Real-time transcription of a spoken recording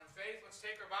Let's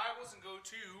take our Bibles and go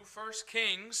to 1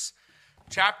 Kings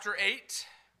chapter 8.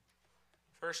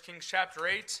 1 Kings chapter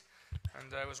 8.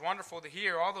 And it was wonderful to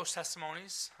hear all those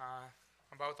testimonies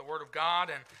about the Word of God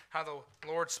and how the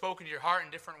Lord spoke into your heart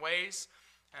in different ways.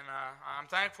 And I'm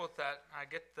thankful that I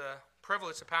get the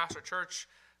privilege to pastor a church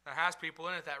that has people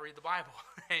in it that read the Bible.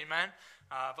 Amen.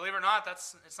 Believe it or not,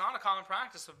 it's not a common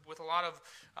practice with a lot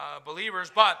of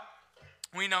believers, but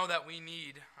we know that we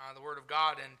need the Word of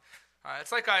God. And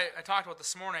it's like I talked about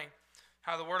this morning,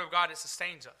 how the Word of God, it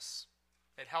sustains us.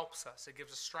 It helps us. It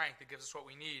gives us strength. It gives us what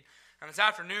we need. And this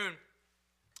afternoon,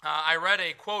 I read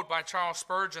a quote by Charles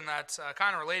Spurgeon that's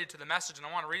kind of related to the message, and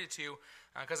I want to read it to you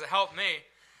because it helped me.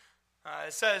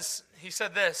 He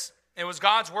said this: "It was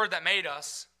God's Word that made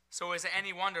us, so is it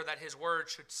any wonder that His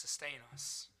Word should sustain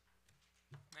us?"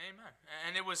 Amen.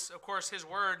 And it was, of course, His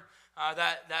Word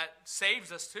that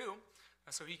saves us too,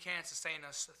 so He can sustain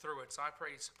us through it. So I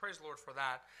praise the Lord for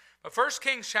that. But 1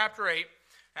 Kings chapter 8,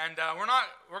 and we're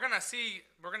going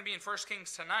to be in 1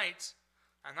 Kings tonight,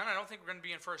 and then I don't think we're going to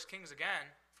be in 1 Kings again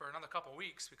for another couple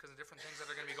weeks because of different things that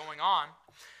are going to be going on.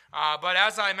 But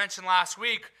as I mentioned last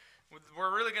week,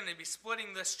 we're really going to be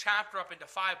splitting this chapter up into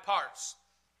 5 parts.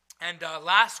 And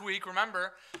last week,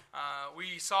 remember,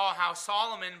 we saw how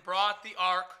Solomon brought the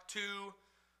ark to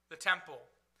the temple.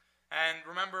 And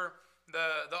remember,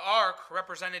 the ark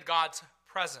represented God's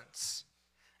presence.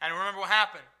 And remember what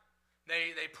happened.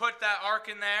 They put that ark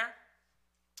in there,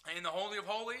 in the Holy of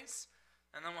Holies,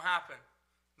 and then what happened?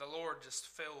 The Lord just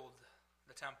filled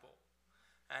the temple.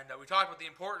 And we talked about the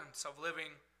importance of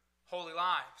living holy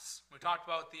lives. We talked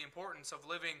about the importance of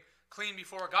living clean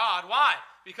before God. Why?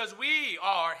 Because we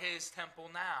are His temple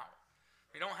now.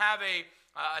 We don't have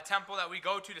a temple that we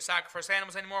go to sacrifice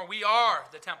animals anymore. We are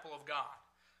the temple of God.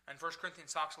 And 1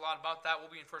 Corinthians talks a lot about that. We'll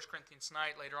be in 1 Corinthians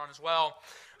tonight, later on as well.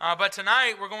 But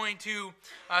tonight we're going to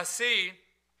see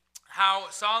how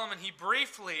Solomon, he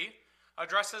briefly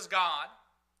addresses God.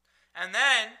 And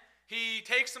then he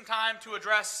takes some time to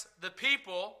address the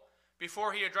people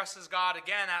before he addresses God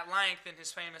again at length in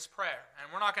his famous prayer.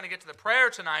 And we're not going to get to the prayer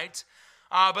tonight,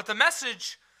 but the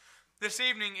message this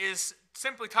evening is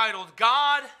simply titled,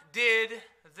 "God Did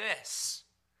This."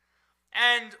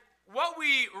 And what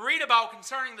we read about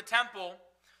concerning the temple,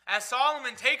 as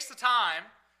Solomon takes the time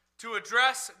to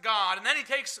address God, and then he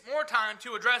takes more time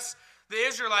to address the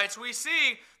Israelites, we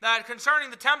see that concerning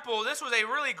the temple, this was a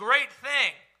really great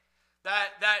thing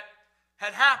that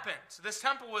had happened. So this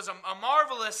temple was a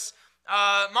marvelous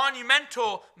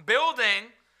monumental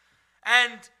building,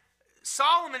 and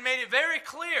Solomon made it very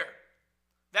clear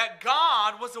that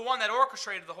God was the one that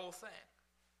orchestrated the whole thing.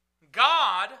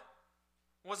 God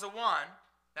was the one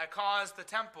that caused the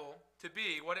temple to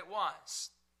be what it was.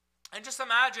 And just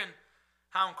imagine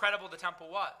how incredible the temple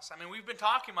was. I mean, we've been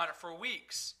talking about it for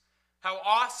weeks, how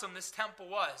awesome this temple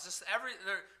was. Just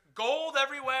gold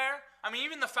everywhere. I mean,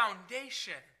 even the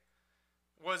foundation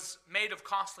was made of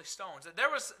costly stones.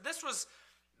 This was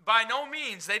by no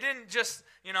means, they didn't just,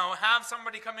 have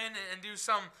somebody come in and do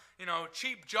some,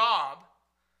 cheap job.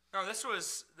 No, this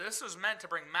was meant to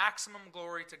bring maximum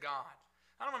glory to God.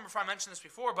 I don't remember if I mentioned this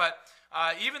before, but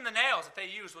even the nails that they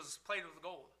used was plated with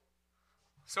gold.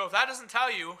 So if that doesn't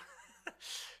tell you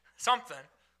something,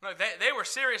 look, they were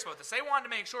serious about this. They wanted to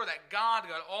make sure that God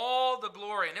got all the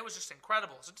glory, and it was just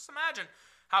incredible. So just imagine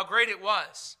how great it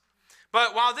was.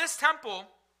 But while this temple,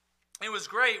 it was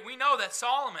great, we know that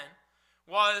Solomon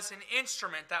was an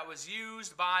instrument that was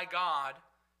used by God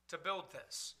to build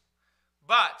this.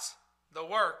 But the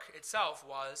work itself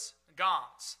was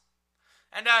God's.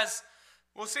 And as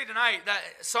we'll see tonight, that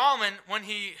Solomon, when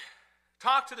he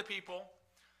talked to the people,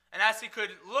 and as he could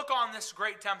look on this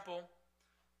great temple,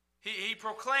 he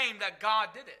proclaimed that God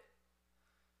did it.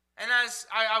 And as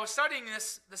I was studying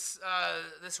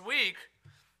this week,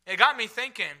 it got me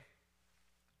thinking,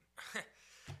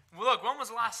 look, when was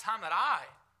the last time that I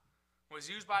was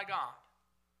used by God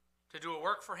to do a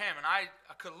work for Him? And I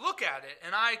could look at it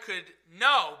and I could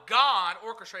know God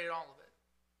orchestrated all of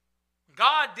it.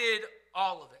 God did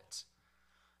all of it.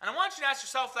 And I want you to ask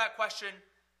yourself that question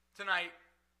tonight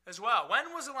as well.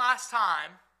 When was the last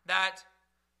time that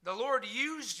the Lord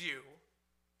used you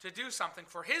to do something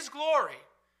for His glory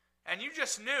and you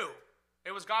just knew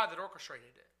it was God that orchestrated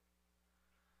it?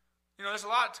 There's a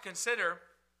lot to consider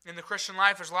in the Christian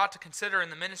life. There's a lot to consider in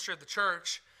the ministry of the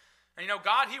church. And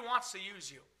God, He wants to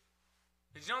use you.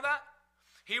 Did you know that?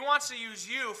 He wants to use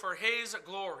you for His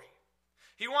glory.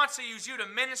 He wants to use you to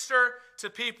minister to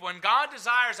people. And God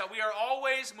desires that we are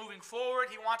always moving forward.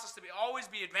 He wants us to always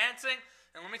be advancing.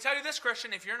 And let me tell you this,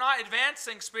 Christian, if you're not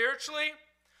advancing spiritually,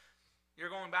 you're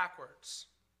going backwards.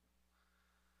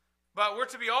 But we're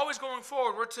to be always going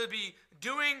forward. We're to be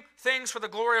doing things for the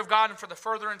glory of God and for the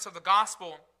furtherance of the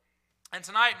gospel. And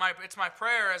tonight, it's my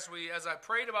prayer as I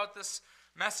prayed about this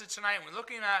message tonight, and we're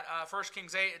looking at 1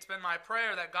 Kings 8, it's been my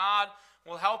prayer that God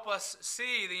will help us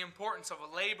see the importance of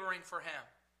laboring for Him.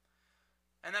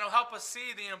 And that He'll help us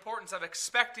see the importance of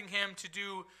expecting Him to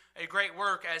do a great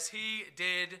work as He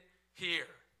did here.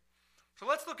 So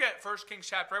let's look at 1 Kings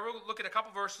chapter 8. We'll look at a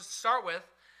couple verses to start with.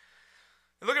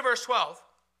 Look at verse 12.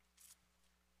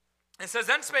 It says,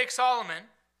 Then spake Solomon,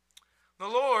 the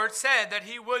Lord said that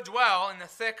he would dwell in the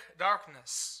thick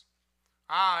darkness.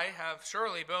 I have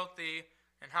surely built thee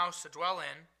an house to dwell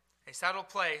in, a settled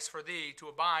place for thee to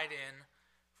abide in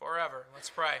forever. Let's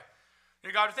pray.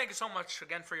 Dear God, thank you so much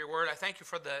again for your word. I thank you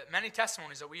for the many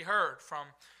testimonies that we heard from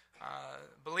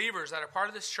believers that are part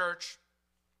of this church,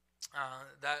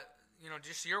 that,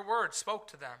 just your word spoke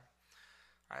to them.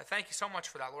 I thank you so much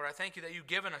for that, Lord. I thank you that you've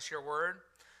given us your word,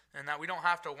 and that we don't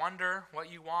have to wonder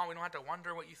what you want. We don't have to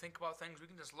wonder what you think about things. We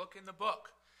can just look in the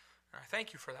book. And I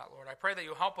thank you for that, Lord. I pray that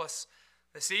you'll help us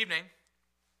this evening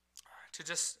to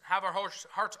just have our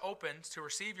hearts opened to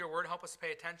receive your word. Help us to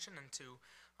pay attention and to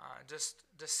just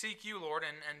seek you, Lord,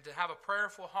 and to have a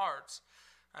prayerful heart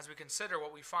as we consider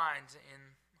what we find in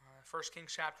 1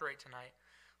 Kings chapter 8 tonight.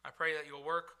 I pray that you'll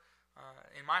work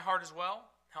in my heart as well.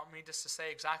 Help me just to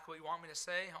say exactly what you want me to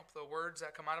say. Help the words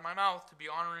that come out of my mouth to be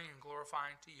honoring and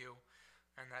glorifying to you.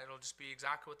 And that it'll just be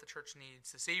exactly what the church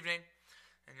needs this evening.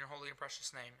 In your holy and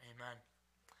precious name, amen.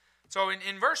 So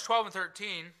in verse 12 and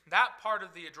 13, that part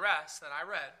of the address that I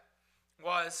read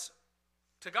was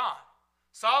to God.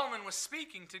 Solomon was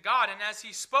speaking to God, and as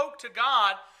he spoke to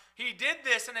God, he did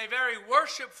this in a very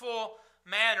worshipful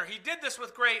manner. He did this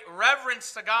with great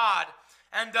reverence to God.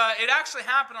 And it actually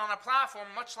happened on a platform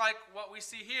much like what we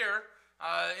see here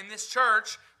in this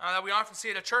church that we often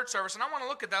see at a church service. And I want to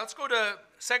look at that. Let's go to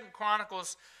 2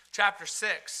 Chronicles chapter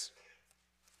 6.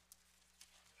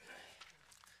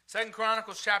 2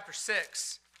 Chronicles chapter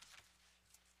 6.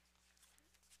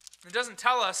 It doesn't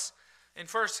tell us in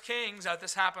 1 Kings that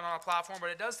this happened on a platform, but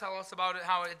it does tell us about it,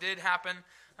 how it did happen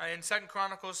in 2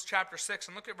 Chronicles chapter 6.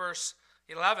 And look at verse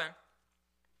 11.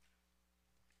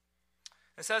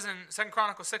 It says in 2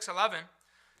 Chronicles 6:11,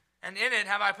 And in it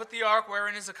have I put the ark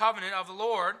wherein is the covenant of the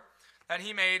Lord that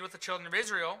he made with the children of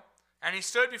Israel. And he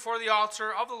stood before the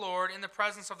altar of the Lord in the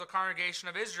presence of the congregation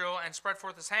of Israel and spread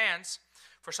forth his hands.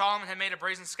 For Solomon had made a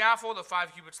brazen scaffold of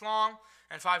 5 cubits long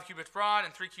and 5 cubits broad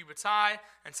and 3 cubits high,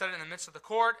 and set it in the midst of the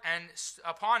court, and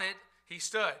upon it he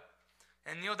stood,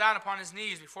 and kneeled down upon his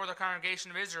knees before the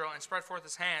congregation of Israel and spread forth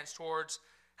his hands towards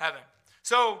heaven.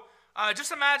 So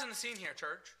just imagine the scene here,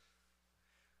 church.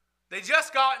 They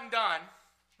just gotten done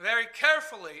very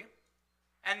carefully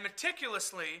and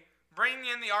meticulously bringing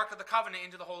in the Ark of the Covenant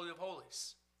into the Holy of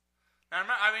Holies. Now,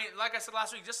 like I said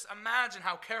last week, just imagine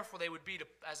how careful they would be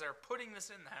as they're putting this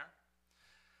in there.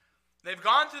 They've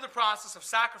gone through the process of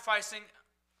sacrificing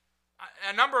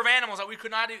a number of animals that we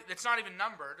could not, it's not even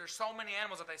numbered. There's so many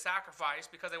animals that they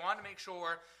sacrificed because they wanted to make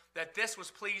sure that this was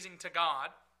pleasing to God.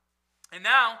 And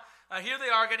now, here they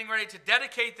are getting ready to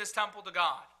dedicate this temple to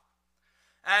God.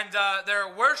 And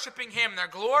they're worshiping him, they're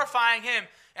glorifying him.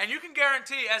 And you can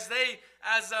guarantee as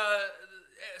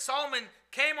Solomon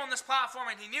came on this platform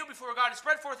and he kneeled before God, he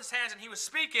spread forth his hands and he was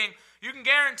speaking, you can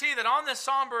guarantee that on this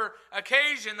somber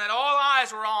occasion that all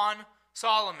eyes were on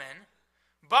Solomon,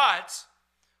 but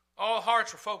all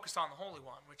hearts were focused on the Holy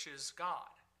One, which is God.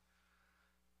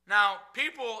 Now,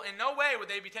 people, in no way would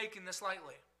they be taking this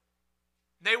lightly.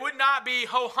 They would not be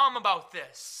ho-hum about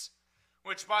this,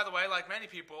 which, by the way, like many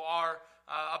people, are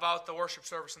about the worship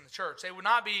service in the church. They would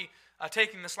not be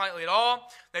taking this lightly at all.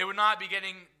 They would not be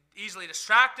getting easily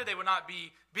distracted. They would not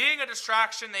be being a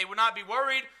distraction. They would not be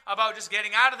worried about just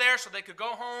getting out of there so they could go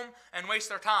home and waste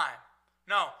their time.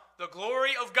 No, the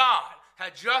glory of God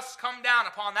had just come down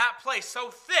upon that place so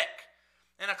thick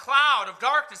in a cloud of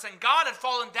darkness, and God had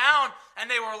fallen down, and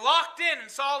they were locked in, and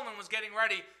Solomon was getting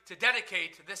ready to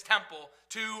dedicate this temple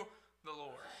to the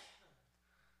Lord.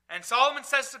 And Solomon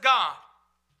says to God,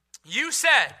 you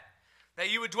said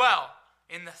that you would dwell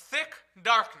in the thick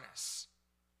darkness,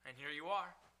 and here you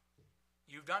are.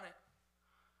 You've done it.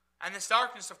 And this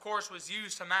darkness, of course, was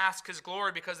used to mask his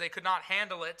glory because they could not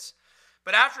handle it.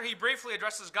 But after he briefly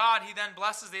addresses God, he then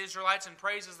blesses the Israelites and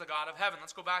praises the God of heaven.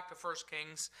 Let's go back to 1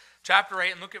 Kings chapter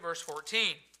 8 and look at verse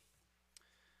 14.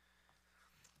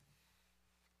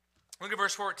 Look at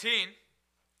verse 14.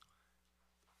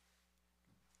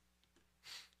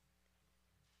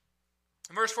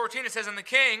 In verse 14 it says, And the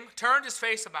king turned his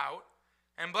face about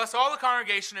and blessed all the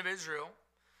congregation of Israel.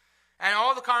 And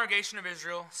all the congregation of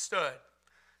Israel stood.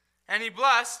 And he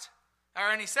blessed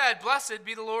And he said, Blessed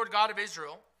be the Lord God of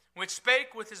Israel, which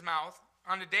spake with his mouth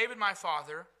unto David my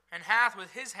father, and hath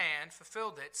with his hand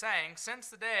fulfilled it, saying, Since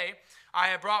the day I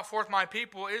have brought forth my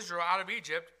people Israel out of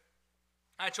Egypt,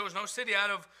 I chose no city out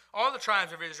of all the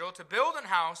tribes of Israel to build an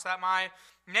house that my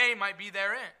name might be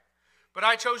therein. But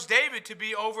I chose David to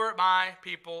be over my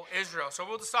people Israel. So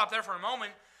we'll just stop there for a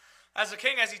moment. As the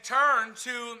king, as he turned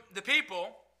to the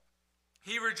people,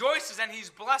 he rejoices and he's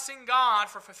blessing God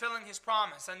for fulfilling his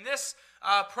promise. And this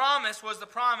promise was the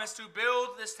promise to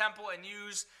build this temple and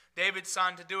use David's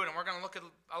son to do it. And we're going to look at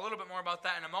a little bit more about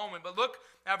that in a moment. But look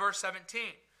at verse 17.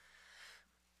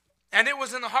 And it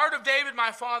was in the heart of David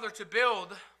my father to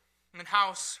build an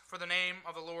house for the name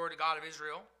of the Lord God of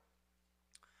Israel.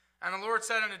 And the Lord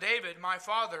said unto David, my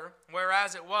father,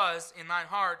 whereas it was in thine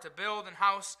heart to build an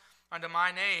house unto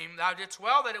my name, thou didst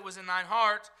well that it was in thine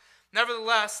heart.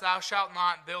 Nevertheless, thou shalt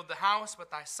not build the house, but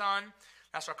thy son,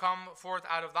 that shall come forth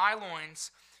out of thy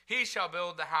loins, he shall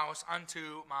build the house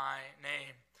unto my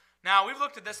name. Now, we've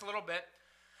looked at this a little bit,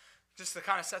 just to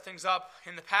kind of set things up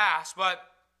in the past, but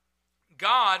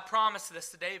God promised this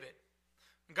to David.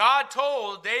 God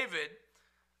told David,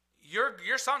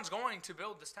 your son's going to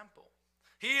build this temple.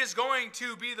 He is going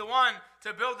to be the one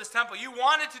to build this temple. You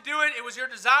wanted to do it. It was your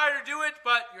desire to do it,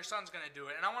 but your son's going to do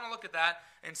it. And I want to look at that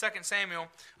in 2 Samuel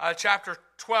chapter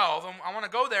 12. And I want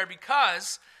to go there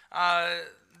because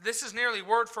this is nearly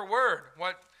word for word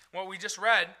what we just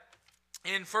read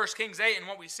in 1 Kings 8 and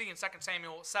what we see in 2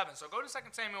 Samuel 7. So go to 2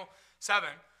 Samuel 7.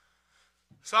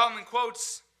 Solomon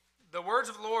quotes the words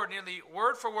of the Lord nearly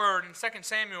word for word in 2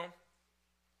 Samuel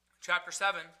chapter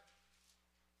 7.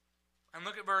 And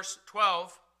look at verse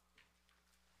 12.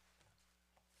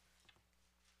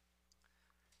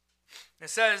 It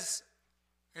says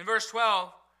in verse 12,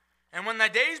 And when thy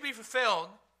days be fulfilled,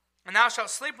 and thou shalt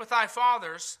sleep with thy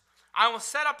fathers, I will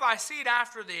set up thy seed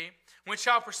after thee, which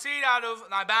shall proceed out of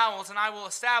thy bowels, and I will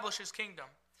establish his kingdom.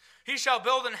 He shall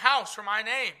build an house for my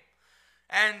name,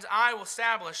 and I will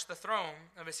establish the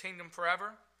throne of his kingdom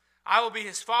forever. I will be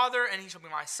his father, and he shall be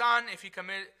my son. If he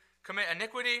commit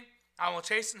iniquity, I will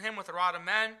chasten him with the rod of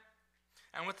men,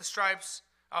 and with the stripes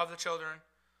of the children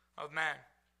of men.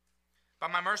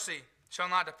 But my mercy shall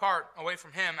not depart away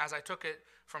from him, as I took it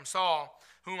from Saul,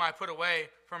 whom I put away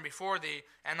from before thee.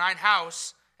 And thine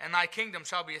house and thy kingdom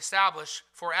shall be established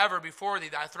forever before thee.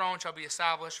 Thy throne shall be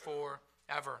established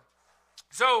forever.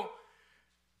 So,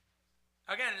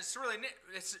 again,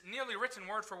 it's nearly written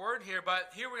word for word here,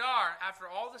 but here we are after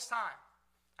all this time,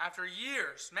 after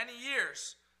years, many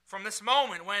years, from this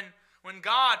moment when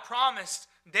God promised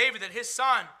David that his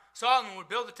son, Solomon, would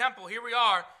build the temple. Here we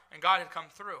are, and God had come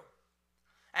through.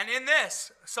 And in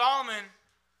this, Solomon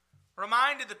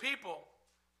reminded the people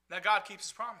that God keeps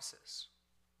his promises.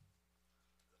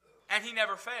 And he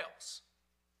never fails.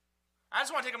 I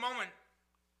just want to take a moment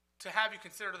to have you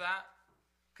consider that.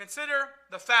 Consider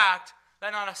the fact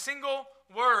that not a single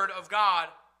word of God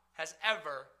has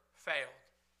ever failed.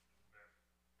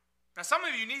 Now, some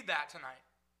of you need that tonight.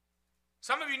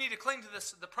 Some of you need to cling to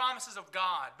the promises of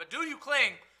God. But do you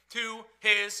cling to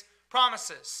his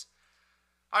promises?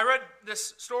 I read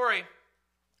this story,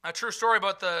 a true story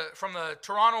from the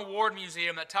Toronto Ward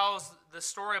Museum that tells the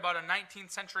story about a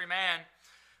 19th century man.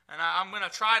 And I'm going to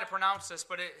try to pronounce this,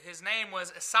 but his name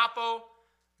was Isapo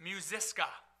Musiska.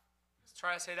 Let's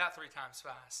try to say that 3 times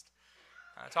fast.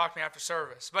 Talk to me after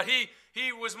service. But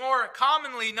he was more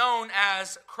commonly known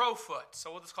as Crowfoot.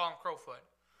 So we'll just call him Crowfoot.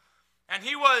 And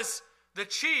he was the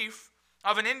chief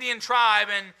of an Indian tribe,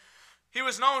 and he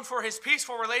was known for his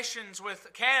peaceful relations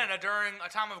with Canada during a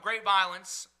time of great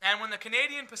violence. And when the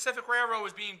Canadian Pacific Railroad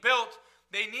was being built,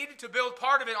 they needed to build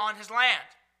part of it on his land.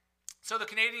 So the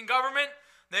Canadian government,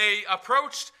 they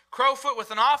approached Crowfoot with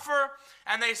an offer,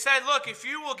 and they said, look, if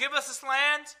you will give us this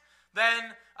land,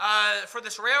 then for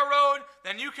this railroad,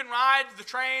 then you can ride the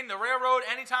train, the railroad,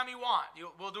 anytime you want.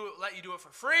 We'll let you do it for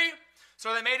free.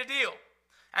 So they made a deal.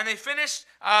 And they finished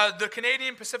the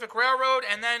Canadian Pacific Railroad,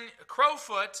 and then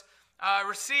Crowfoot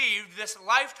received this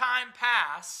lifetime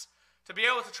pass to be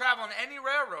able to travel on any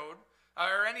railroad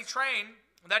or any train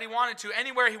that he wanted to,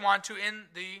 anywhere he wanted to in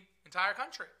the entire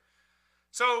country.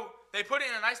 So they put it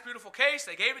in a nice, beautiful case.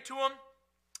 They gave it to him.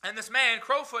 And this man,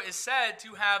 Crowfoot, is said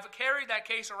to have carried that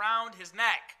case around his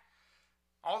neck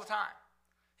all the time.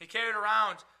 He carried it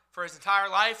around for his entire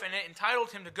life, and it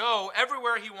entitled him to go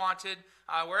everywhere he wanted,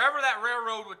 wherever that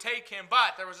railroad would take him.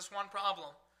 But there was this one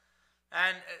problem.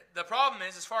 And the problem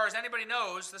is, as far as anybody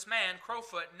knows, this man,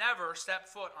 Crowfoot, never stepped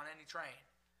foot on any train.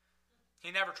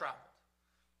 He never traveled.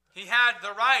 He had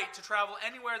the right to travel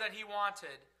anywhere that he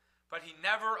wanted, but he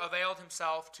never availed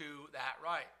himself to that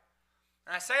right.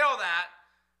 And I say all that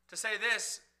to say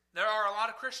this: there are a lot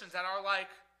of Christians that are like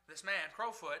this man,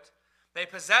 Crowfoot. They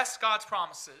possess God's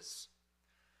promises.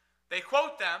 They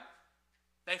quote them.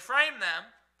 They frame them.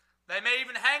 They may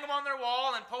even hang them on their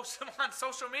wall and post them on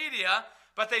social media,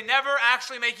 but they never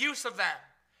actually make use of them.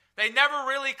 They never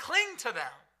really cling to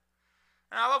them.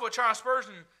 And I love what Charles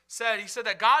Spurgeon said. He said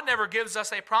that God never gives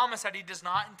us a promise that he does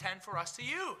not intend for us to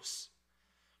use.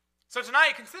 So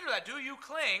tonight, consider that. Do you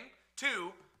cling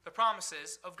to the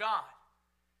promises of God?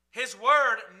 His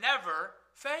word never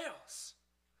fails.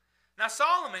 Now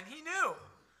Solomon, he knew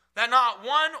that not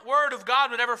one word of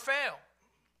God would ever fail.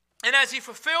 And as he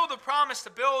fulfilled the promise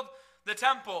to build the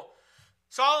temple,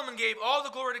 Solomon gave all the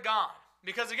glory to God.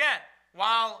 Because again,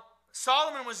 while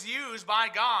Solomon was used by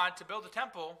God to build the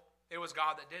temple, it was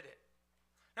God that did it.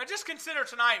 Now just consider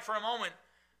tonight for a moment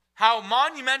how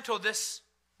monumental this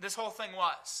whole thing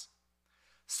was.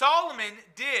 Solomon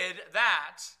did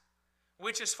that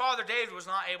which his father David was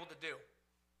not able to do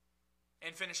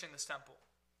in finishing this temple.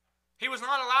 He was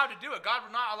not allowed to do it. God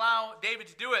would not allow David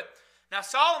to do it. Now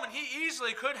Solomon, he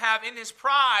easily could have, in his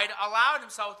pride, allowed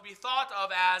himself to be thought of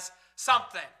as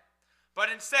something. But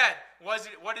instead,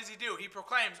 what does he do? He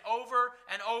proclaims over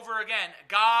and over again,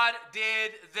 God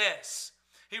did this.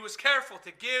 He was careful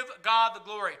to give God the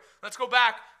glory. Let's go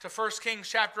back to 1 Kings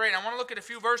chapter 8. I want to look at a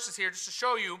few verses here just to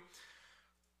show you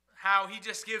how he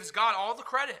just gives God all the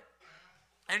credit.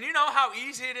 And you know how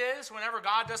easy it is whenever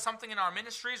God does something in our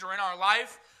ministries or in our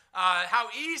life, how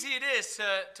easy it is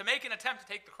to make an attempt to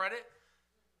take the credit.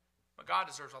 But God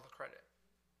deserves all the credit.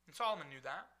 And Solomon knew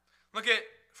that. Look at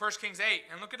 1 Kings 8,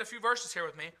 and look at a few verses here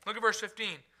with me. Look at verse 15.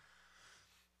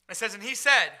 It says, And he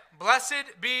said,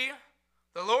 Blessed be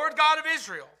the Lord God of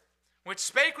Israel, which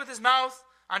spake with his mouth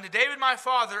unto David my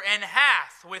father, and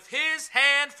hath with his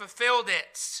hand fulfilled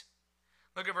it.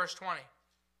 Look at verse 20.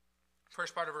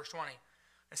 First part of verse 20.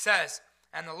 It says,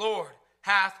 And the Lord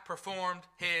hath performed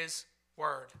his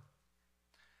word.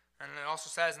 And it also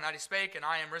says, And that he spake, and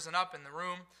I am risen up in the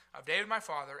room of David my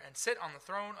father, and sit on the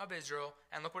throne of Israel.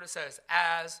 And look what it says,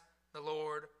 as the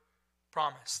Lord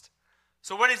promised.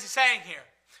 So what is he saying here?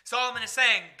 Solomon is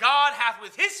saying, God hath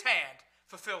with his hand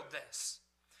fulfilled this.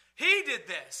 He did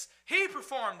this. He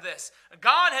performed this.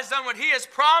 God has done what he has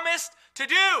promised to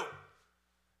do.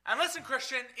 And listen,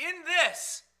 Christian, in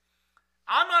this,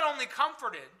 I'm not only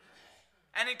comforted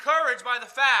and encouraged by the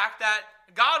fact that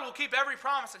God will keep every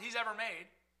promise that he's ever made,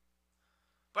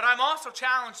 but I'm also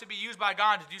challenged to be used by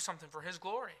God to do something for his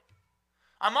glory.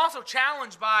 I'm also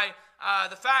challenged by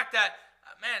the fact that,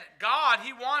 man, God,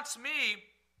 he wants me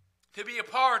to be a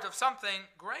part of something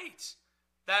great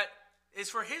that is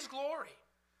for his glory.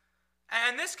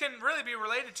 And this can really be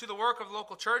related to the work of the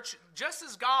local church, just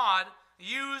as God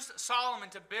used Solomon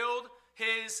to build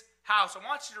his house. I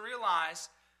want you to realize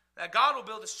that God will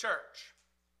build his church,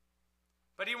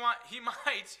 but he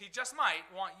just might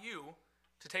want you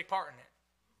to take part in it.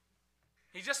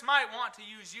 He just might want to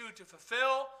use you to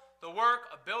fulfill the work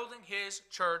of building his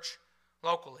church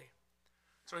locally.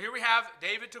 So here we have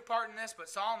David took part in this, but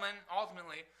Solomon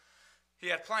ultimately, he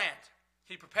had planned,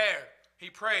 he prepared, he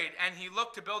prayed, and he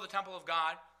looked to build the temple of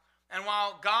God. And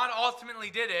while God ultimately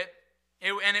did it,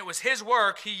 and it was his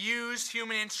work, he used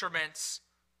human instruments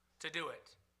to do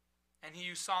it. And he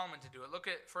used Solomon to do it. Look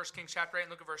at 1 Kings chapter 8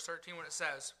 and look at verse 13 what it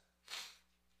says.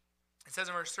 It says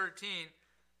in verse 13,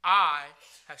 I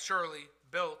have surely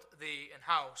built thee an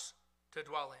house to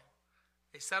dwell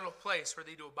in, a settled place for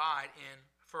thee to abide in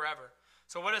forever.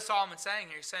 So what is Solomon saying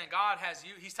here? He's saying God has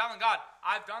you. He's telling God,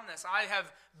 I've done this. I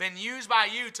have been used by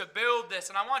you to build this.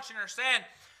 And I want you to understand,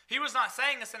 he was not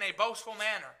saying this in a boastful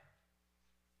manner.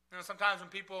 You know, sometimes when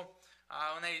people,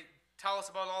 when they tell us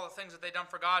about all the things that they've done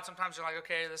for God, sometimes you're like,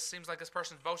 okay, this seems like this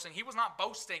person's boasting. He was not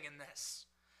boasting in this.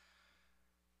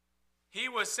 He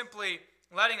was simply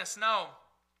letting us know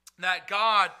that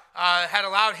God had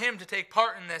allowed him to take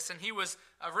part in this, and he was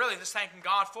really just thanking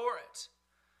God for it.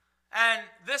 And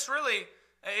this really,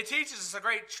 it teaches us a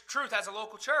great truth as a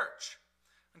local church.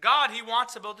 God, he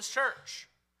wants to build his church.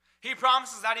 He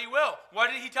promises that he will. What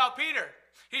did he tell Peter?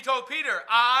 He told Peter,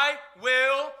 I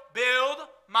will build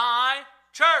my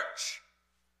church.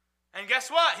 And guess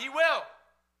what? He will.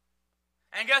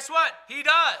 And guess what? He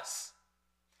does.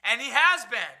 And he has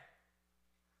been.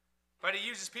 But he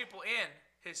uses people in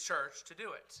his church to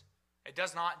do it. It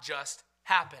does not just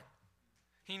happen.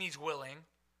 He needs willing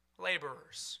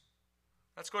laborers.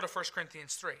 Let's go to 1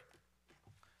 Corinthians 3.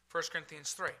 1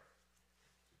 Corinthians 3.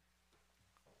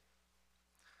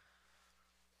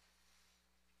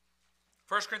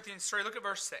 First Corinthians 3, look at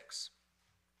verse 6.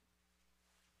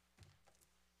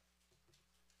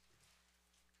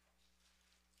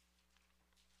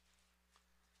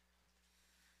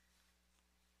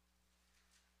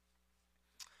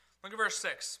 Look at verse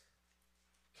 6.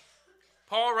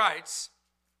 Paul writes,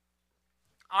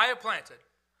 I have planted,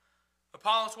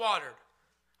 Apollos watered,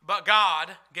 but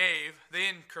God gave the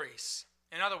increase.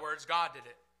 In other words, God did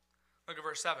it. Look at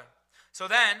verse 7. So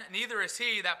then, neither is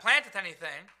he that planteth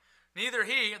anything, neither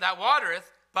he that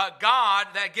watereth, but God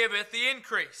that giveth the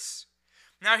increase.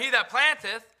 Now he that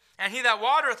planteth and he that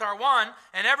watereth are one,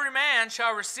 and every man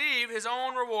shall receive his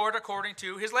own reward according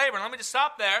to his labor. And let me just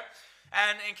stop there.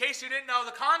 And in case you didn't know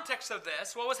the context of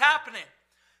this, what was happening?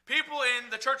 People in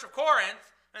the church of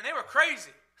Corinth, and they were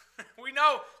crazy. We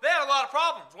know they had a lot of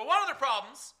problems. Well, one of the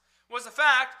problems was the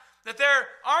fact that they're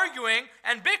arguing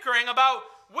and bickering about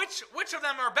which of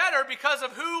them are better because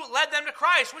of who led them to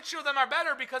Christ. Which of them are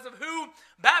better because of who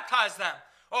baptized them.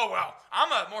 Oh, well,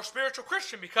 I'm a more spiritual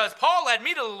Christian because Paul led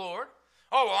me to the Lord.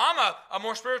 Oh, well, I'm a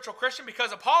more spiritual Christian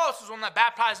because Apollos was the one that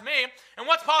baptized me. And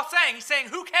what's Paul saying? He's saying,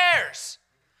 who cares?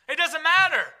 It doesn't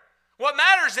matter. What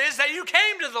matters is that you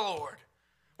came to the Lord.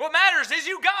 What matters is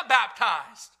you got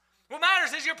baptized. What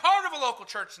matters is you're part of a local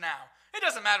church now. It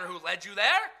doesn't matter who led you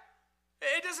there.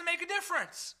 It doesn't make a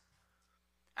difference.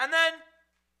 And then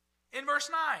in verse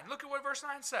 9, look at what verse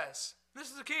 9 says. This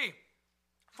is the key.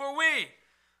 For we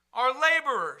are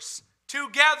laborers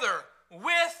together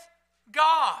with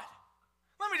God.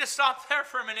 Let me just stop there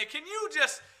for a minute. Can you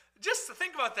just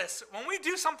think about this? When we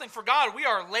do something for God, we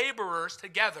are laborers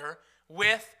together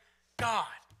with God.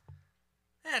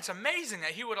 And it's amazing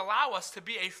that he would allow us to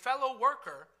be a fellow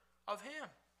worker of him.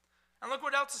 And look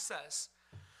what else it says.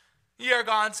 Ye are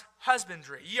God's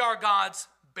husbandry. Ye are God's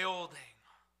building,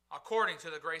 according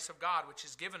to the grace of God, which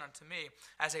is given unto me.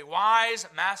 As a wise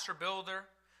master builder,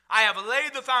 I have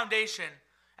laid the foundation,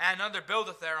 and another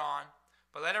buildeth thereon.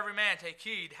 But let every man take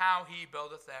heed how he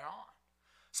buildeth thereon.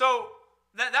 So,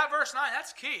 that verse 9,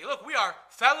 that's key. Look, we are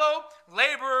fellow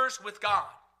laborers with God.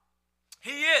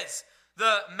 He is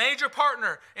the major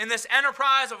partner in this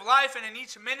enterprise of life and in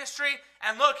each ministry.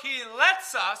 And look, he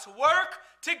lets us work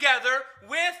together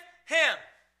with him.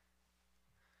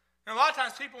 And a lot of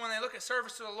times people, when they look at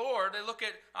service to the Lord, they look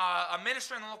at a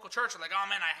ministry in the local church, they're like, oh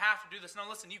man, I have to do this. No,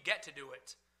 listen, you get to do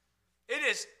it. It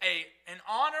is an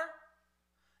honor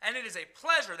and it is a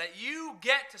pleasure that you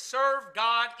get to serve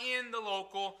God in the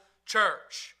local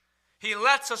church. He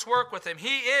lets us work with him.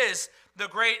 He is the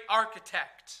great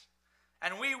architect.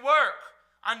 And we work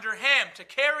under him to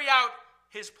carry out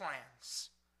his plans.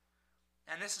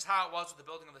 And this is how it was with the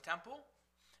building of the temple.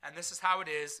 And this is how it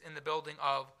is in the building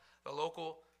of the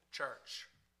local church.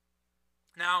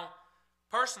 Now,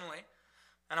 personally,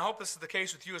 and I hope this is the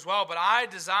case with you as well, but I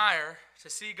desire to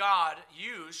see God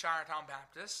use Shinertown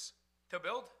Baptist to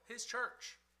build his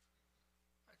church,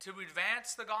 to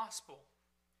advance the gospel,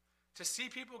 to see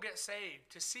people get saved,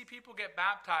 to see people get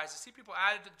baptized, to see people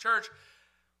added to the church.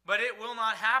 But it will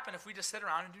not happen if we just sit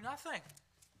around and do nothing.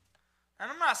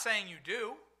 And I'm not saying you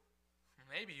do.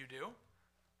 Maybe you do.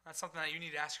 That's something that you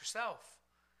need to ask yourself.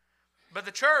 But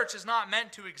the church is not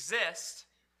meant to exist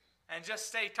and just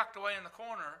stay tucked away in the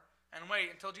corner and wait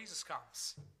until Jesus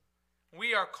comes.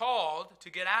 We are called to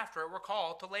get after it. We're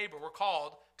called to labor. We're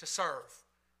called to serve.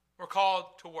 We're called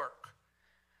to work.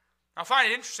 I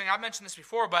find it interesting. I've mentioned this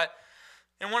before, but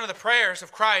in one of the prayers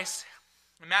of Christ,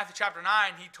 in Matthew chapter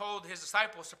 9, he told his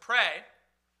disciples to pray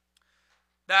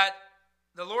that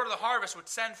the Lord of the harvest would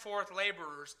send forth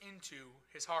laborers into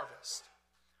his harvest.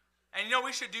 And you know,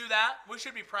 we should do that. We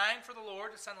should be praying for the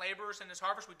Lord to send laborers in his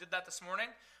harvest. We did that this morning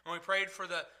when we prayed for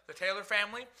the Taylor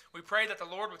family. We prayed that the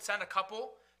Lord would send a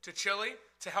couple to Chile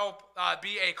to help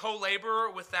be a co-laborer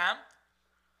with them.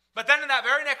 But then in that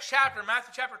very next chapter,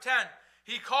 Matthew chapter 10,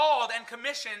 he called and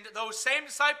commissioned those same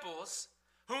disciples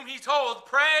whom he told,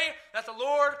 pray that the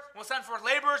Lord will send forth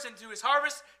laborers into his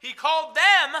harvest. He called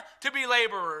them to be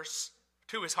laborers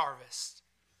to his harvest.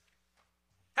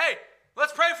 Hey,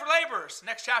 let's pray for laborers.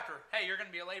 Next chapter, hey, you're going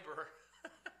to be a laborer.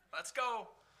 Let's go.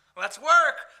 Let's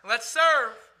work. Let's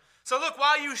serve. So look,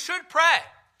 while you should pray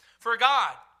for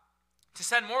God to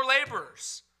send more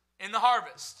laborers in the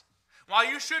harvest, while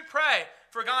you should pray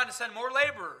for God to send more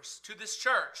laborers to this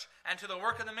church and to the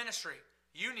work of the ministry,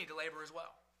 you need to labor as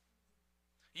well.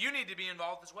 You need to be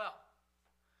involved as well.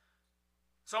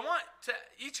 So I want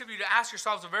each of you to ask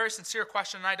yourselves a very sincere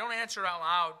question, and I don't answer it out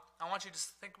loud. I want you to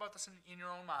just think about this in your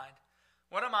own mind.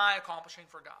 What am I accomplishing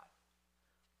for God?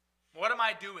 What am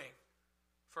I doing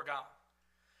for God?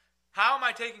 How am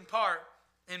I taking part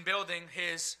in building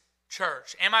his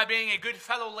church? Am I being a good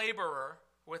fellow laborer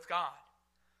with God?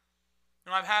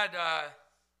 You know, I've had,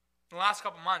 in the last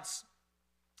couple months,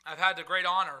 I've had the great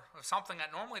honor of something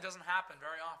that normally doesn't happen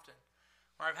very often,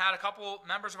 where I've had a couple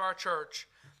members of our church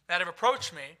that have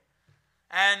approached me,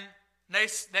 and They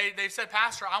said,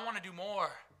 Pastor, I want to do more.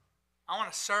 I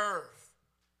want to serve.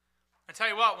 I tell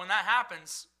you what, when that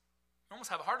happens, you almost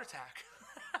have a heart attack.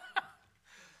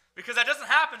 Because that doesn't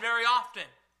happen very often.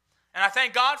 And I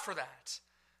thank God for that.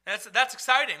 That's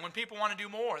exciting when people want to do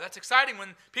more. That's exciting when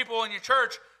people in your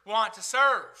church want to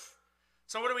serve.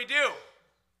 So what do?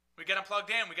 We get them plugged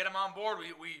in. We get them on board.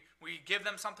 We give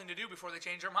them something to do before they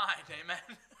change their mind.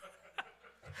 Amen.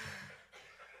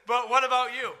 But what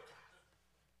about you?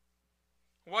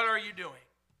 What are you doing?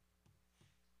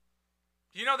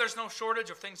 Do you know there's no shortage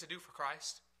of things to do for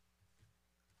Christ?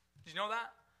 Did you know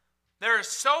that? There is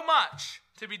so much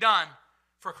to be done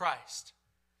for Christ.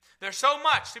 There's so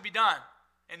much to be done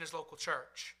in his local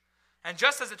church. And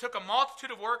just as it took a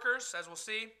multitude of workers, as we'll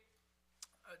see,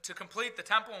 to complete the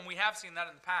temple, and we have seen that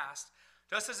in the past,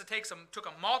 just as it took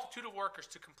a multitude of workers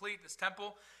to complete this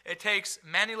temple, it takes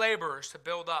many laborers to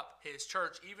build up his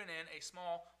church, even in a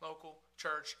small local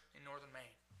church in northern Maine.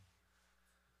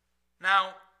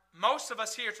 Now, most of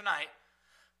us here tonight,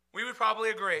 we would probably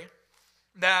agree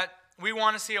that we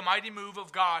want to see a mighty move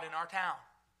of God in our town.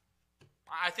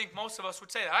 I think most of us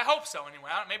would say that. I hope so anyway.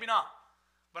 Maybe not.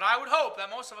 But I would hope that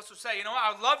most of us would say, you know what,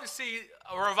 I would love to see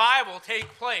a revival take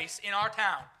place in our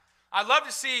town. I'd love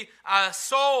to see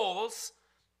souls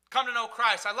come to know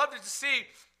Christ. I'd love to see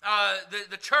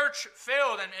the church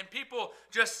filled and people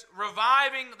just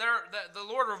reviving, the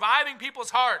Lord reviving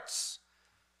people's hearts.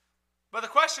 But the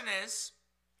question is,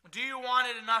 do you want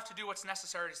it enough to do what's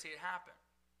necessary to see it happen?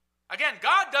 Again,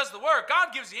 God does the work.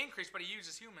 God gives the increase, but he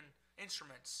uses human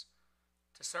instruments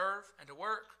to serve and to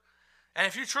work. And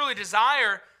if you truly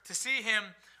desire to see him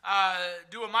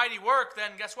do a mighty work,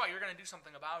 then guess what? You're going to do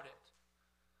something about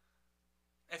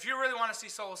it. If you really want to see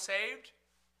souls saved,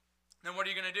 then what are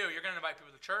you going to do? You're going to invite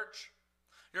people to church.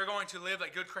 You're going to live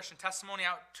a good Christian testimony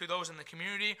out to those in the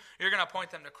community. You're going to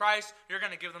point them to Christ. You're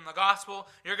going to give them the gospel.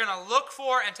 You're going to look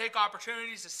for and take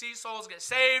opportunities to see souls get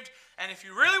saved. And if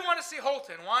you really want to see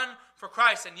Holton won for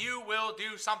Christ, then you will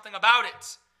do something about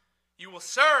it. You will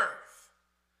serve.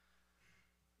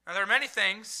 Now, there are many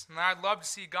things that I'd love to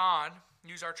see God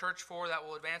use our church for that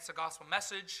will advance the gospel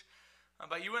message.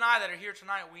 But you and I that are here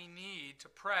tonight, we need to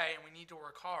pray and we need to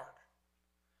work hard.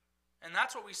 And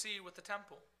that's what we see with the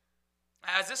temple.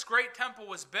 As this great temple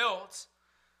was built,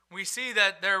 we see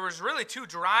that there was really two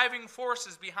driving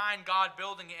forces behind God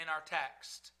building it in our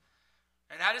text.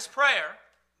 And that is prayer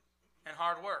and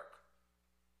hard work.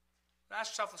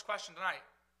 Ask yourself this question tonight.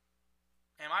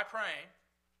 Am I praying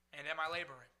and am I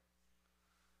laboring?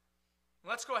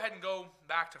 Let's go ahead and go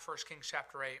back to 1 Kings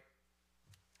chapter 8.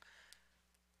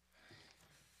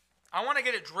 I want to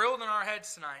get it drilled in our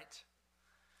heads tonight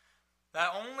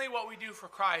that only what we do for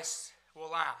Christ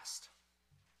will last.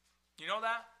 You know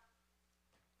that?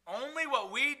 Only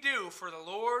what we do for the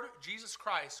Lord Jesus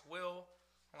Christ will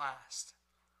last.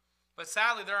 But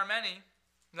sadly, there are many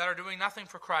that are doing nothing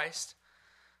for Christ,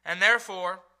 and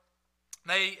therefore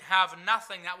they have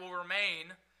nothing that will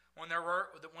remain when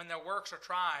their works are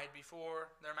tried before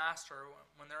their master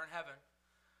when they're in heaven.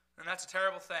 And that's a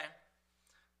terrible thing.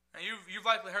 Now you've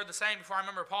likely heard the saying before. I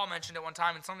remember Paul mentioned it one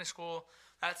time in Sunday school.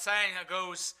 That saying that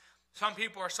goes, some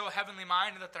people are so heavenly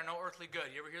minded that they're no earthly good.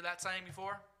 You ever hear that saying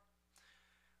before?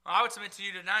 Well, I would submit to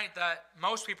you tonight that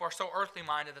most people are so earthly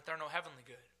minded that they're no heavenly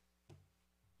good.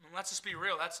 And let's just be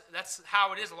real. That's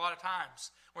how it is a lot of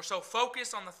times. We're so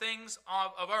focused on the things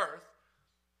of earth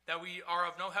that we are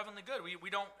of no heavenly good. We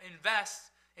don't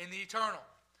invest in the eternal.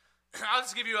 I'll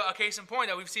just give you a case in point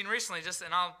that we've seen recently.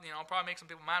 I'll probably make some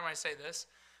people mad when I say this.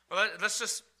 But let's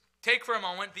just take for a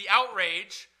moment the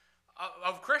outrage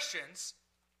of Christians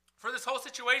for this whole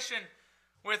situation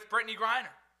with Brittany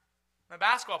Griner, the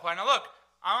basketball player. Now look,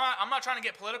 I'm not trying to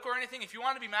get political or anything. If you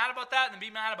want to be mad about that, then be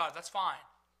mad about it. That's fine.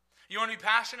 You want to be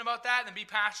passionate about that, then be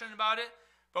passionate about it.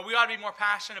 But we ought to be more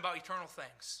passionate about eternal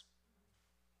things.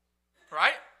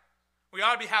 Right? We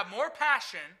ought to have more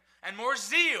passion and more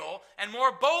zeal and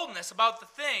more boldness about the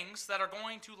things that are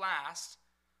going to last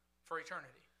for eternity.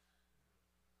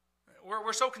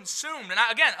 We're so consumed. And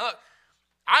again, look,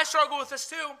 I struggle with this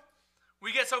too.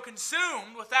 We get so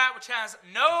consumed with that which has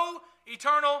no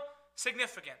eternal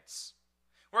significance.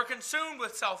 We're consumed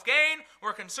with self-gain.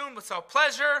 We're consumed with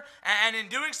self-pleasure. And in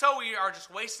doing so, we are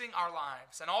just wasting our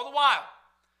lives. And all the while,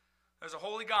 there's a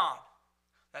holy God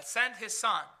that sent his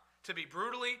Son to be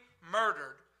brutally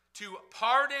murdered to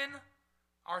pardon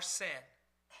our sin.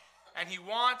 And he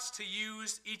wants to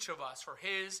use each of us for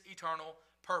his eternal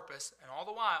purpose. And all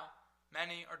the while,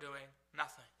 many are doing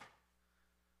nothing.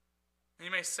 And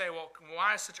you may say, well,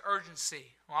 why such urgency?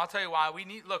 Well, I'll tell you why.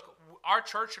 Look, our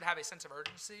church should have a sense of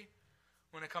urgency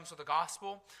when it comes to the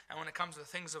gospel, and when it comes to the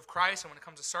things of Christ, and when it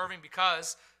comes to serving,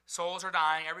 because souls are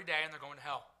dying every day and they're going to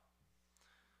hell.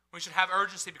 We should have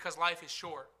urgency because life is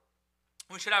short.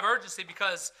 We should have urgency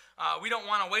because we don't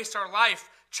want to waste our life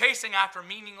chasing after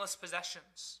meaningless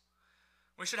possessions.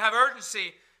 We should have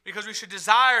urgency because we should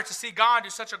desire to see God do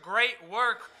such a great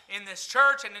work in this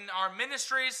church and in our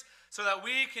ministries so that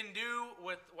we can do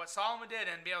what Solomon did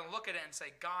and be able to look at it and say,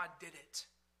 God did it.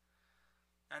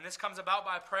 And this comes about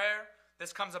by prayer.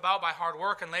 This comes about by hard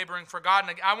work and laboring for God.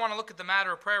 And I want to look at the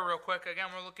matter of prayer real quick. Again,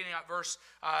 we're looking at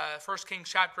 1 Kings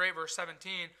chapter 8, verse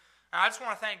 17. And I just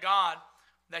want to thank God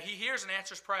that he hears and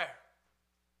answers prayer.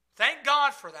 Thank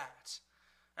God for that.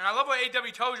 And I love what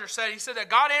A.W. Tozer said. He said that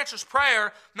God answers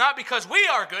prayer not because we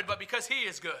are good, but because he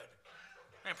is good.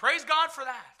 And praise God for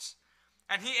that.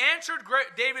 And he answered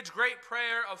David's great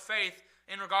prayer of faith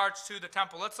in regards to the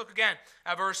temple. Let's look again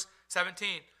at verse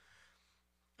 17.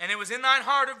 And it was in thine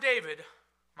heart of David,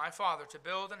 my father, to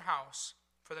build an house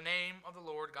for the name of the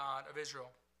Lord God of Israel.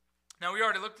 Now, we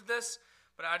already looked at this,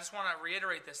 but I just want to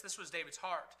reiterate this. This was David's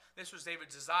heart. This was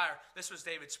David's desire. This was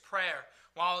David's prayer.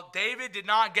 While David did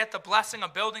not get the blessing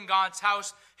of building God's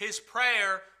house, his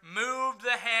prayer moved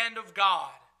the hand of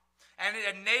God, and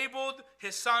it enabled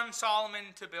his son Solomon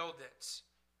to build it.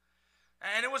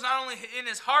 And it was not only in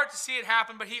his heart to see it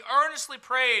happen, but he earnestly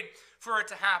prayed for it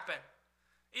to happen.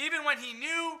 Even when he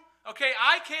knew, okay,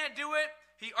 I can't do it,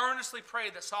 he earnestly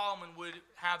prayed that Solomon would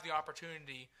have the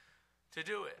opportunity to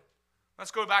do it.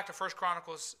 Let's go back to 1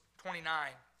 Chronicles 29.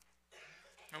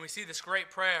 And we see this great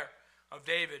prayer of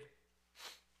David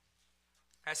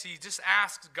as he just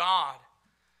asks God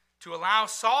to allow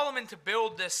Solomon to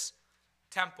build this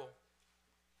temple.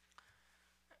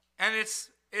 And it's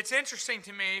interesting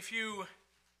to me,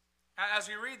 as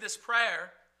we read this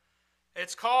prayer,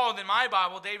 it's called in my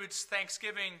Bible David's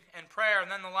thanksgiving and prayer,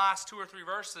 and then the last 2 or 3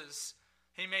 verses,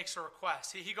 he makes a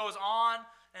request. He goes on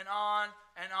and on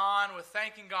and on with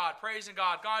thanking God, praising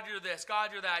God. God, you're this. God,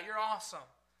 you're that. You're awesome.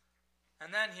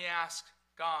 And then he asks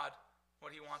God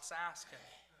what he wants to ask him.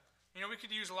 You know, we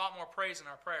could use a lot more praise in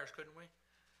our prayers, couldn't we?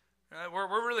 We're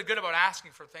really good about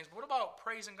asking for things, but what about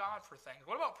praising God for things?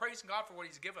 What about praising God for what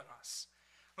he's given us?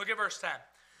 Look at verse 10.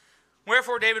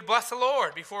 Wherefore David blessed the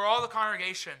Lord before all the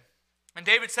congregation. And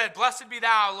David said, Blessed be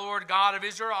thou, Lord God of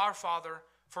Israel, our Father,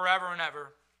 forever and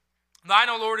ever. Thine,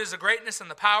 O Lord, is the greatness and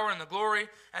the power and the glory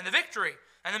and the victory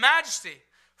and the majesty.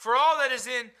 For all that is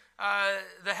in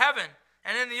the heaven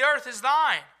and in the earth is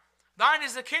thine. Thine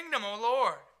is the kingdom, O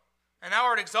Lord. And thou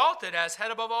art exalted as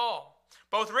head above all.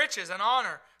 Both riches and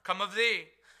honor come of thee.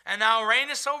 And thou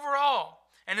reignest over all.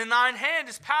 And in thine hand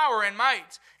is power and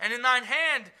might. And in thine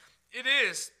hand it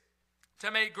is to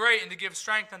make great and to give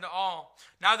strength unto all.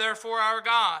 Now therefore, our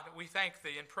God, we thank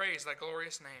thee and praise thy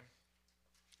glorious name.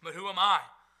 But who am I,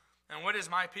 and what is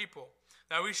my people,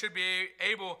 that we should be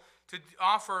able to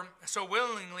offer so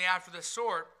willingly after this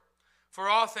sort? For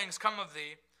all things come of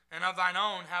thee, and of thine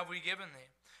own have we given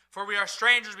thee. For we are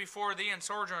strangers before thee and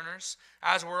sojourners,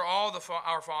 as were all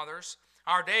our fathers.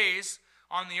 Our days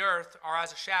on the earth are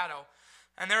as a shadow,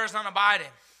 and there is none abiding.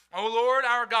 O Lord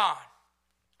our God,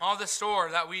 all the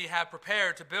store that we have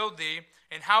prepared to build thee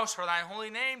in house for thine holy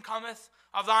name cometh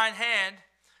of thine hand,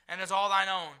 and is all thine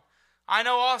own. I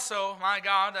know also, my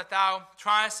God, that thou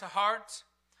triest the heart,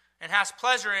 and hast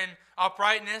pleasure in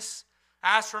uprightness.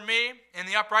 As for me, in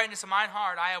the uprightness of mine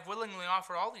heart, I have willingly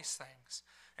offered all these things.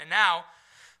 And now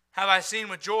have I seen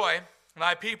with joy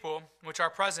thy people, which are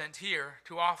present here,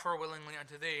 to offer willingly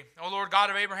unto thee. O Lord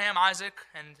God of Abraham, Isaac,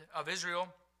 and of Israel,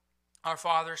 our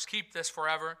fathers, keep this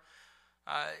forever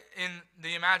in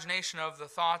the imagination of the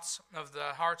thoughts of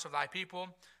the hearts of thy people,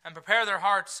 and prepare their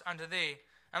hearts unto thee.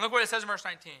 And look what it says in verse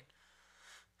 19.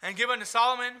 And give unto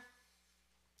Solomon,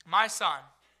 my son,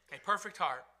 a perfect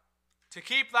heart, to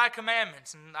keep thy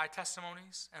commandments and thy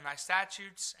testimonies and thy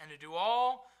statutes, and to do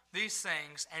all these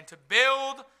things, and to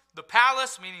build the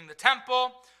palace, meaning the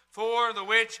temple, for the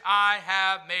which I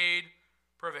have made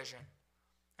provision.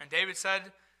 And David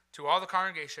said to all the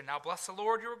congregation, Now bless the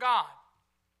Lord your God.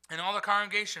 And all the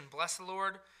congregation blessed the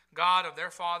Lord God of their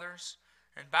fathers,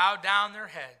 and bowed down their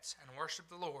heads, and worshiped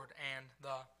the Lord and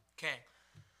the king.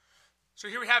 So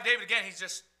here we have David again.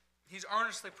 He's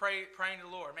earnestly praying to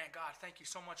the Lord. Man, God, thank you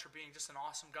so much for being just an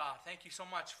awesome God. Thank you so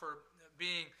much for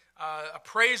being a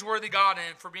praiseworthy God,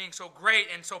 and for being so great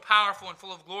and so powerful and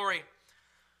full of glory.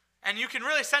 And you can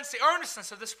really sense the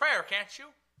earnestness of this prayer, can't you?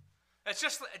 It's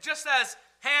just as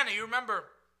Hannah, you remember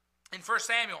in 1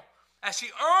 Samuel, as she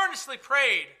earnestly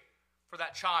prayed for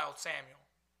that child, Samuel.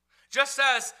 Just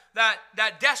as that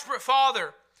desperate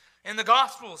father in the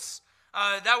Gospels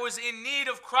that was in need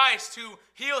of Christ to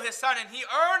heal his son, and he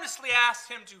earnestly asked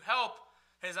him to help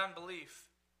his unbelief.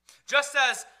 Just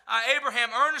as Abraham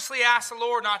earnestly asked the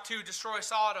Lord not to destroy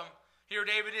Sodom, here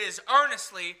David is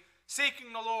earnestly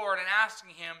seeking the Lord and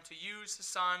asking him to use his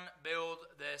son build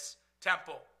this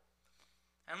temple.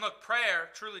 And look, prayer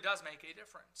truly does make a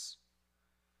difference.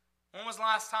 When was the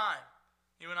last time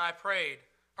you and I prayed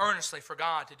earnestly for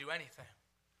God to do anything?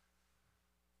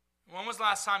 When was the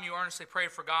last time you earnestly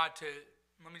prayed for God to,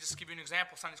 let me just give you an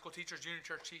example, Sunday school teachers, junior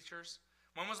church teachers.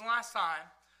 When was the last time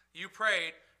you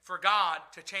prayed for God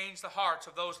to change the hearts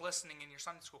of those listening in your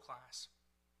Sunday school class?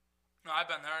 No, I've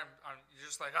been there, and you're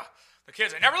just like, oh, the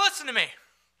kids, they never listen to me.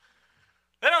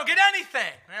 They don't get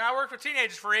anything. Man, I worked with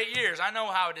teenagers for 8 years. I know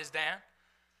how it is, Dan.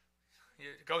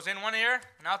 It goes in one ear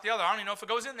and out the other. I don't even know if it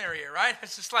goes in their ear, right?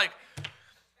 It's just like,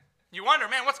 you wonder,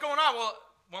 man, what's going on? Well,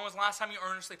 when was the last time you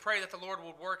earnestly prayed that the Lord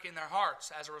would work in their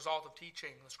hearts as a result of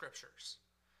teaching the Scriptures?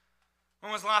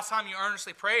 When was the last time you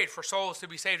earnestly prayed for souls to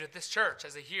be saved at this church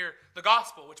as they hear the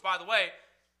gospel, which, by the way,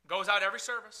 goes out every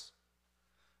service?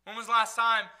 When was the last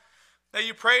time that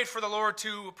you prayed for the Lord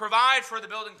to provide for the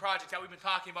building project that we've been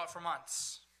talking about for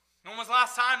months? When was the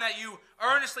last time that you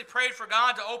earnestly prayed for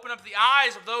God to open up the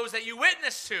eyes of those that you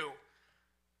witnessed to?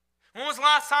 When was the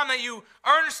last time that you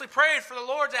earnestly prayed for the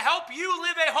Lord to help you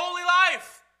live a holy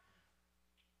life?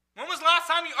 When was the last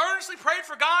time you earnestly prayed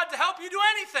for God to help you do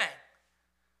anything?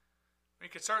 We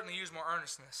could certainly use more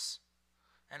earnestness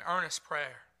and earnest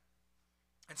prayer.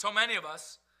 And so many of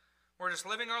us, we're just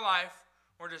living our life,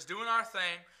 we're just doing our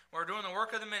thing, we're doing the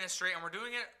work of the ministry, and we're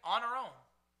doing it on our own,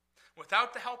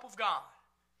 without the help of God.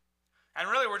 And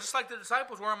really, we're just like the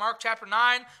disciples were in Mark chapter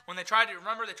 9, when they tried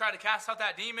to cast out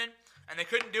that demon, and they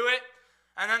couldn't do it.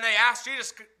 And then they asked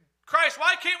Jesus, Christ,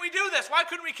 why can't we do this? Why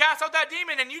couldn't we cast out that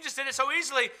demon? And you just did it so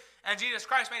easily. And Jesus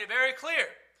Christ made it very clear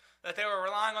that they were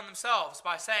relying on themselves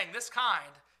by saying this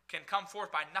kind can come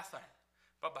forth by nothing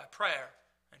but by prayer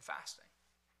and fasting.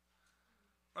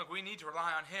 Look, we need to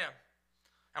rely on him.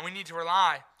 And we need to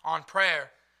rely on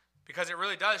prayer because it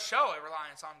really does show a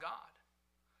reliance on God.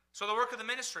 So the work of the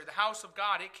ministry, the house of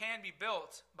God, it can be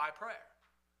built by prayer.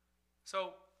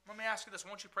 So let me ask you this.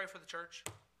 Won't you pray for the church?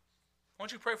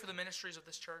 Won't you pray for the ministries of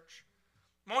this church?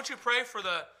 Won't you pray for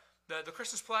the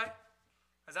Christmas play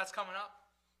as that's coming up?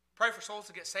 Pray for souls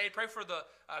to get saved. Pray for the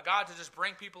God to just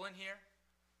bring people in here.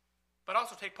 But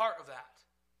also take part of that.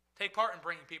 Take part in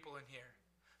bringing people in here.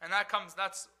 And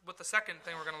that's what the second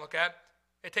thing we're going to look at.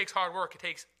 It takes hard work. It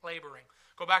takes laboring.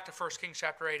 Go back to 1 Kings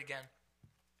chapter 8 again.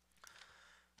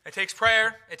 It takes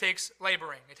prayer. It takes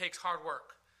laboring. It takes hard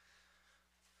work.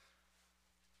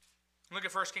 Look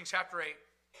at 1 Kings chapter 8.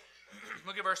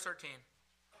 Look at verse 13.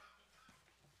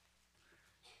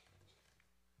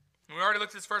 We already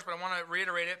looked at this verse, but I want to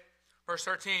reiterate it. Verse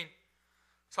 13.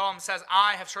 Solomon says,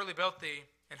 I have surely built thee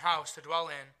an house to dwell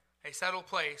in, a settled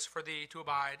place for thee to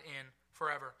abide in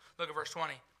forever. Look at verse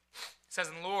 20. It says,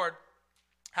 and the Lord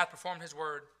hath performed his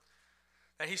word,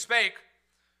 that he spake,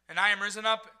 and I am risen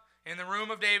up in the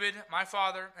room of David, my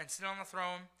father, and sit on the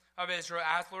throne of Israel,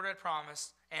 as the Lord had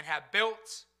promised, and have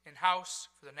built an house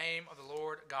for the name of the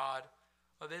Lord God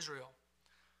of Israel.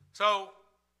 So,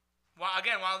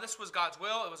 while this was God's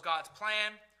will, it was God's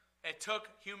plan, it took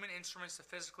human instruments to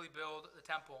physically build the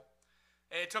temple.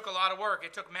 It took a lot of work.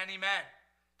 It took many men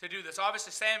to do this.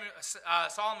 Obviously,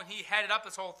 Solomon, he headed up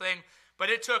this whole thing, but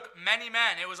it took many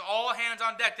men. It was all hands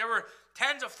on deck. There were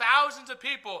tens of thousands of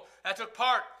people that took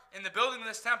part in the building of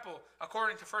this temple,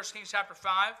 according to 1 Kings chapter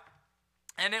 5.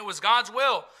 And it was God's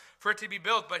will for it to be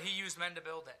built, but he used men to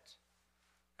build it.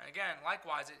 And again,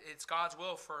 likewise, it's God's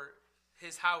will for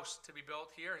his house to be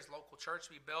built here, his local church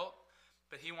to be built,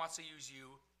 but he wants to use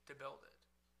you to build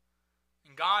it.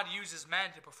 And God uses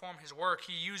men to perform his work.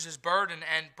 He uses burdened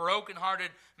and broken-hearted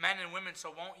men and women,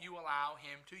 so won't you allow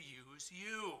him to use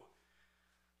you?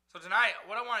 So tonight,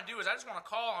 what I want to do is I just want to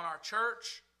call on our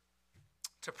church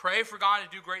to pray for God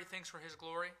to do great things for his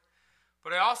glory,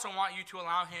 but I also want you to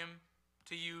allow him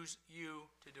to use you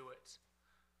to do it.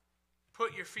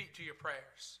 Put your feet to your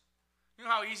prayers. You know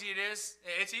how easy it is?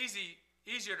 It's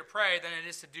easier to pray than it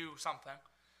is to do something.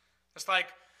 It's like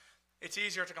it's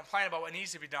easier to complain about what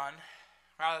needs to be done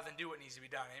rather than do what needs to be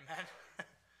done. Amen?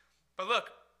 But look,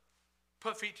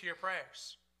 put feet to your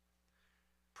prayers.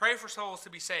 Pray for souls to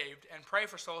be saved and pray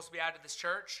for souls to be added to this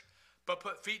church, but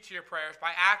put feet to your prayers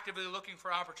by actively looking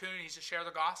for opportunities to share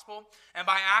the gospel and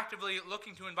by actively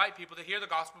looking to invite people to hear the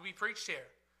gospel be preached here.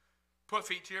 Put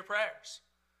feet to your prayers.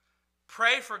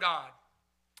 Pray for God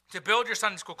to build your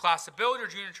Sunday school class, to build your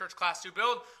junior church class, to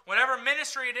build whatever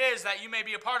ministry it is that you may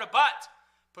be a part of, but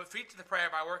put feet to the prayer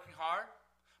by working hard,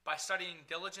 by studying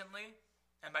diligently,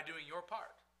 and by doing your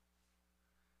part.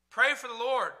 Pray for the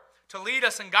Lord to lead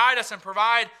us and guide us and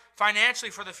provide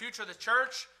financially for the future of the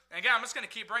church. And again, I'm just going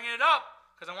to keep bringing it up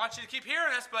because I want you to keep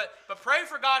hearing this, but pray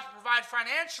for God to provide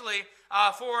financially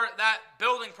for that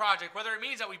building project, whether it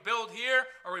means that we build here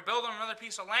or we build on another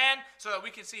piece of land so that we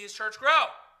can see His church grow.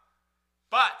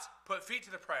 But put feet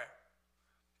to the prayer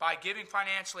by giving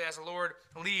financially as the Lord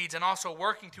leads, and also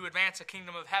working to advance the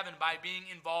kingdom of heaven by being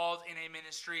involved in a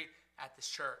ministry at this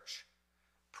church.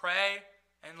 Pray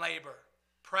and labor.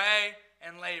 Pray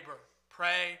and labor.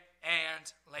 Pray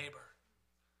and labor.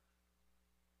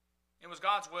 It was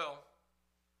God's will,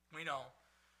 we know,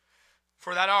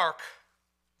 for that ark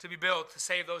to be built to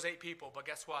save those 8 people. But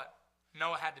guess what?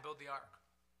 Noah had to build the ark.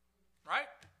 Right?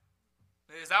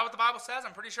 Is that what the Bible says?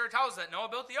 I'm pretty sure it tells us that Noah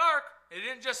built the ark. It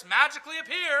didn't just magically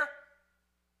appear.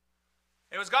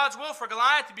 It was God's will for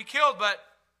Goliath to be killed, but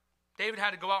David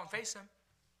had to go out and face him.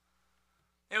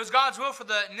 It was God's will for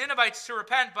the Ninevites to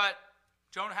repent, but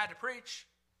Jonah had to preach.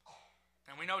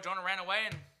 And we know Jonah ran away,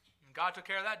 and God took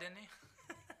care of that, didn't He?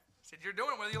 He said, you're doing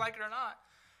it whether you like it or not.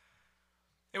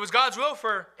 It was God's will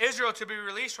for Israel to be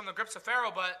released from the grips of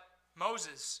Pharaoh, but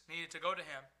Moses needed to go to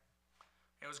him.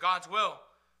 It was God's will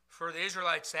for the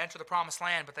Israelites to enter the promised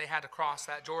land, but they had to cross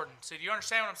that Jordan. So do you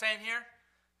understand what I'm saying here?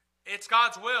 It's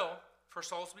God's will for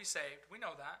souls to be saved. We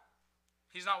know that.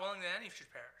 He's not willing that any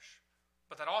should perish,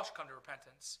 but that all should come to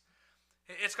repentance.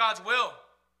 It's God's will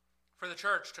for the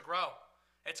church to grow.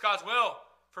 It's God's will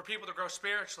for people to grow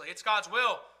spiritually. It's God's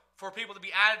will for people to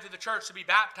be added to the church, to be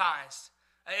baptized.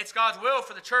 It's God's will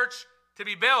for the church to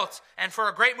be built and for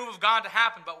a great move of God to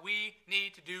happen, but we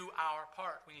need to do our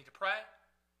part. We need to pray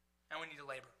and we need to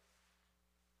labor.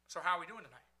 So how are we doing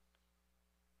tonight?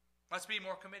 Let's be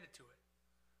more committed to it.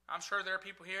 I'm sure there are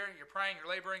people here, you're praying,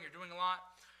 you're laboring, you're doing a lot.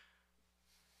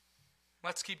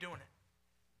 Let's keep doing it.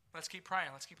 Let's keep praying.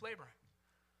 Let's keep laboring.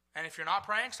 And if you're not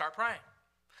praying, start praying.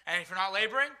 And if you're not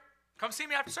laboring, come see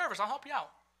me after service. I'll help you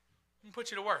out. I'll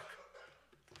put you to work.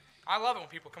 I love it when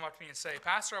people come up to me and say,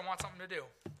 Pastor, I want something to do.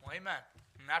 Well, amen.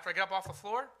 And after I get up off the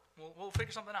floor, we'll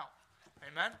figure something out.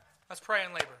 Amen? Let's pray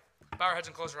and labor. Bow our heads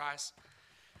and close our eyes.